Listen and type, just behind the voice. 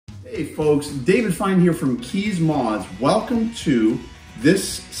Hey folks, David Fine here from Keys Moths. Welcome to this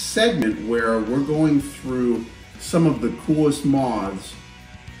segment where we're going through some of the coolest moths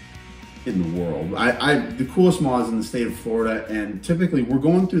in the world. The coolest moths in the state of Florida, and typically we're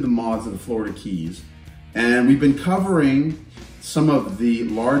going through the moths of the Florida Keys. And we've been covering some of the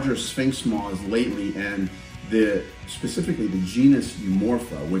larger Sphinx moths lately, and specifically the genus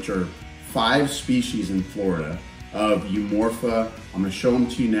Eumorpha, which are 5 species in Florida of Eumorpha. I'm going to show them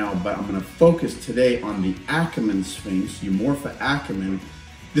to you now, but I'm going to focus today on the Achemon Sphinx, Eumorpha Achemon.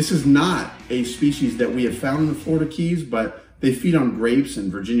 This is not a species that we have found in the Florida Keys, but they feed on grapes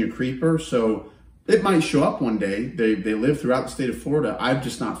and Virginia creeper, so it might show up one day. They live throughout the state of Florida. I've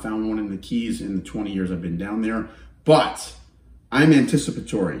just not found one in the Keys in the 20 years I've been down there, but I'm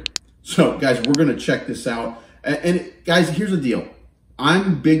anticipatory. So guys, we're going to check this out. And guys, here's the deal.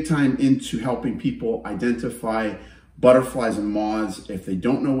 I'm big time into helping people identify butterflies and moths. If they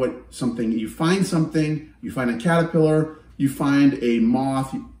don't know you find a caterpillar, you find a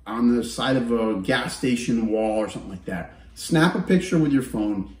moth on the side of a gas station wall or something like that. Snap a picture with your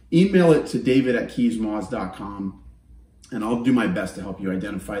phone, email it to david@keysmoths.com, and I'll do my best to help you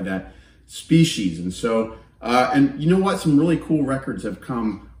identify that species. And so, and you know what? Some really cool records have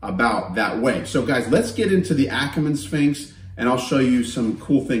come about that way. So guys, let's get into the Achemon Sphinx, and I'll show you some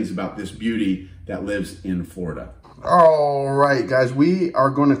cool things about this beauty that lives in Florida. All right, guys, we are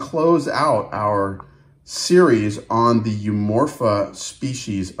going to close out our series on the Eumorpha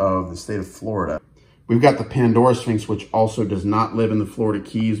species of the state of Florida. We've got the Pandora Sphinx, which also does not live in the Florida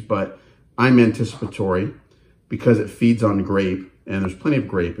Keys, but I'm anticipatory because it feeds on grape, and there's plenty of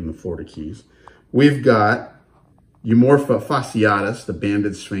grape in the Florida Keys. We've got Eumorpha fasciatus, the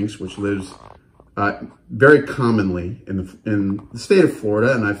banded sphinx, which lives very commonly in the state of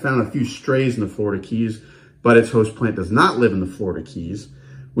Florida, and I found a few strays in the Florida Keys, but its host plant does not live in the Florida Keys.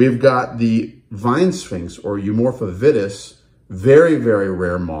 We've got the vine sphinx, or Eumorpha vitis, very, very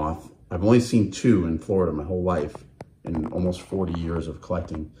rare moth. I've only seen 2 in Florida my whole life, in almost 40 years of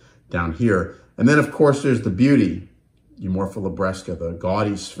collecting down here. And then, of course, there's the beauty, Eumorpha libresca, the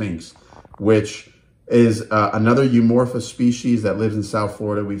gaudy sphinx, which is another Eumorpha species that lives in South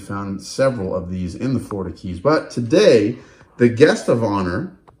Florida. We found several of these in the Florida Keys. But today, the guest of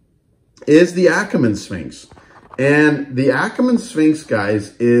honor is the Achemon Sphinx. And the Achemon Sphinx,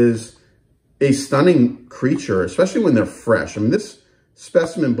 guys, is a stunning creature, especially when they're fresh. I mean, this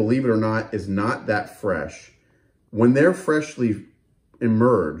specimen, believe it or not, is not that fresh. When they're freshly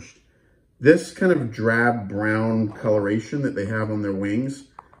emerged, this kind of drab brown coloration that they have on their wings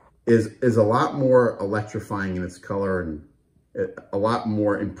is a lot more electrifying in its color and a lot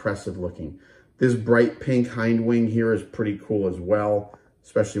more impressive looking. This bright pink hind wing here is pretty cool as well,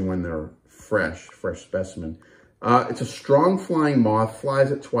 especially when they're fresh specimen. It's a strong flying moth,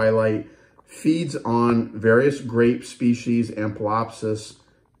 flies at twilight, feeds on various grape species, Ampelopsis,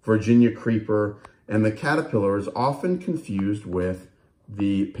 Virginia creeper, and the caterpillar is often confused with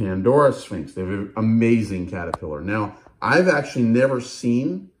the Pandora Sphinx. They have an amazing caterpillar. Now, I've actually never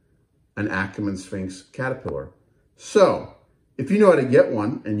seen an Achemon Sphinx caterpillar. So, if you know how to get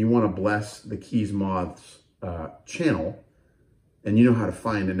one and you want to bless the Keys Moths channel, and you know how to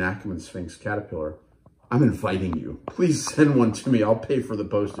find an Achemon Sphinx caterpillar, I'm inviting you. Please send one to me. I'll pay for the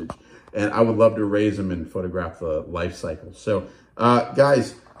postage. And I would love to raise them and photograph the life cycle. So,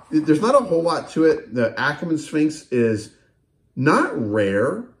 guys, there's not a whole lot to it. The Achemon Sphinx is not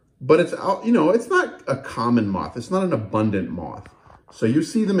rare, but it's, you know, it's not a common moth. It's not an abundant moth. So you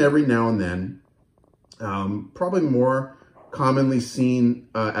see them every now and then, probably more commonly seen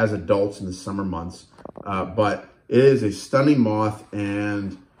as adults in the summer months. But it is a stunning moth,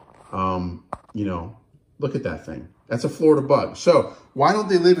 and, you know, look at that thing. That's a Florida bug. So why don't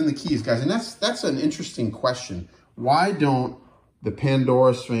they live in the Keys, guys? And that's an interesting question. Why don't the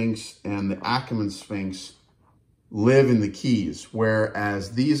Pandora Sphinx and the Achemon Sphinx live in the Keys,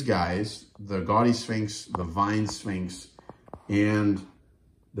 whereas these guys, the gaudy sphinx, the vine sphinx, and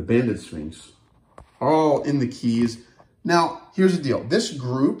the banded sphinx, are all in the Keys? Now, here's the deal. This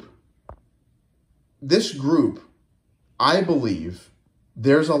group, I believe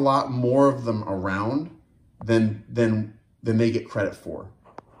there's a lot more of them around than they get credit for.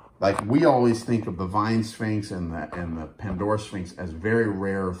 Like, we always think of the vine sphinx and the Pandora Sphinx as very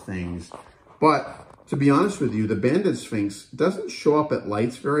rare things. But to be honest with you, the banded sphinx doesn't show up at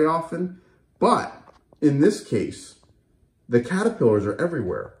lights very often. But in this case, the caterpillars are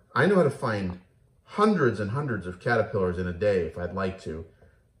everywhere. I know how to find hundreds and hundreds of caterpillars in a day if I'd like to,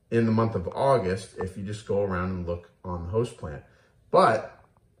 in the month of August, if you just go around and look on the host plant. But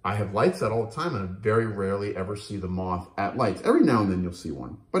I have lights out all the time, and I very rarely ever see the moth at lights. Every now and then you'll see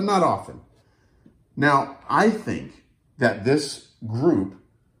one, but not often. Now, I think that this group,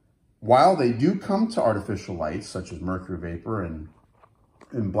 while they do come to artificial lights, such as mercury vapor and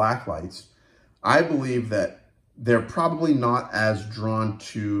black lights, I believe that they're probably not as drawn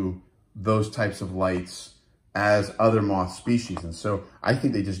to those types of lights as other moth species. And so I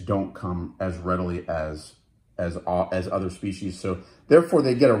think they just don't come as readily as other species. So therefore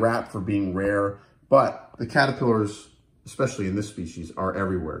they get a rap for being rare, but the caterpillars, especially in this species, are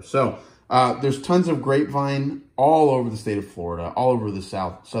everywhere. So there's tons of grapevine all over the state of Florida, all over the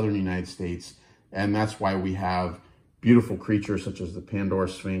southern United States. And that's why we have beautiful creatures such as the Pandora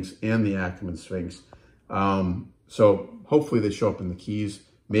Sphinx and the Achemon Sphinx. So hopefully they show up in the Keys.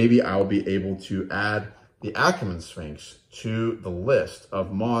 Maybe I'll be able to add the Achemon Sphinx to the list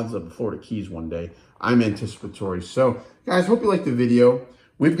of moths of the Florida Keys one day. I'm anticipatory. So guys, hope you liked the video.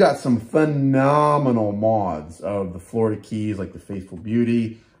 We've got some phenomenal moths of the Florida Keys, like the Faithful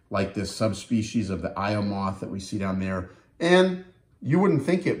Beauty, like this subspecies of the Io moth that we see down there. And you wouldn't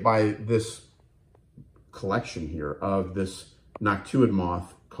think it by this collection here of this noctuid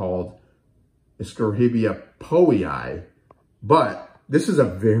moth called Escherichia powii, but this is a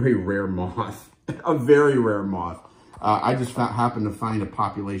very rare moth, a very rare moth. I just happened to find a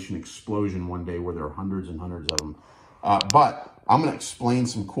population explosion one day where there are hundreds and hundreds of them. But I'm going to explain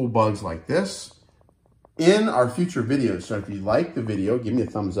some cool bugs like this in our future videos. So if you like the video, give me a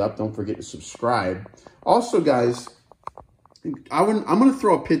thumbs up. Don't forget to subscribe. Also, guys, I'm going to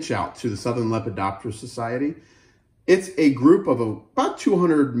throw a pitch out to the Southern Lepidoptera Society. It's a group of about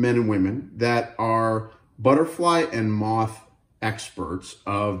 200 men and women that are butterfly and moth experts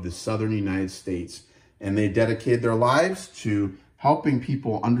of the Southern United States. And they dedicated their lives to helping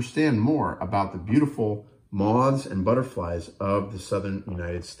people understand more about the beautiful moths and butterflies of the Southern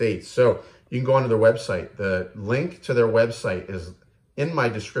United States. So you can go onto their website. The link to their website is in my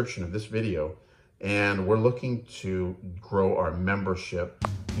description of this video. And we're looking to grow our membership.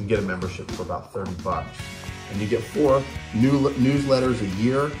 You can get a membership for about 30 bucks. And you get 4 new newsletters a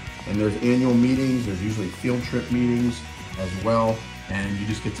year. And there's annual meetings. There's usually field trip meetings as well. And you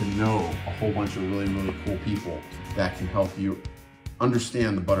just get to know a whole bunch of really, really cool people that can help you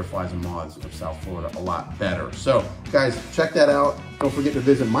understand the butterflies and moths of South Florida a lot better. So guys, check that out. Don't forget to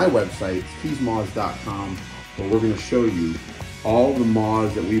visit my website, keysmoths.com, where we're going to show you all the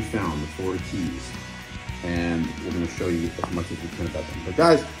moths that we found in the Florida Keys. And we're going to show you as much as we can about them. But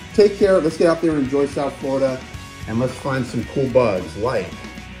guys, take care. Let's get out there and enjoy South Florida. And let's find some cool bugs like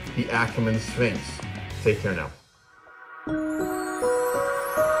the Achemon Sphinx. Take care now.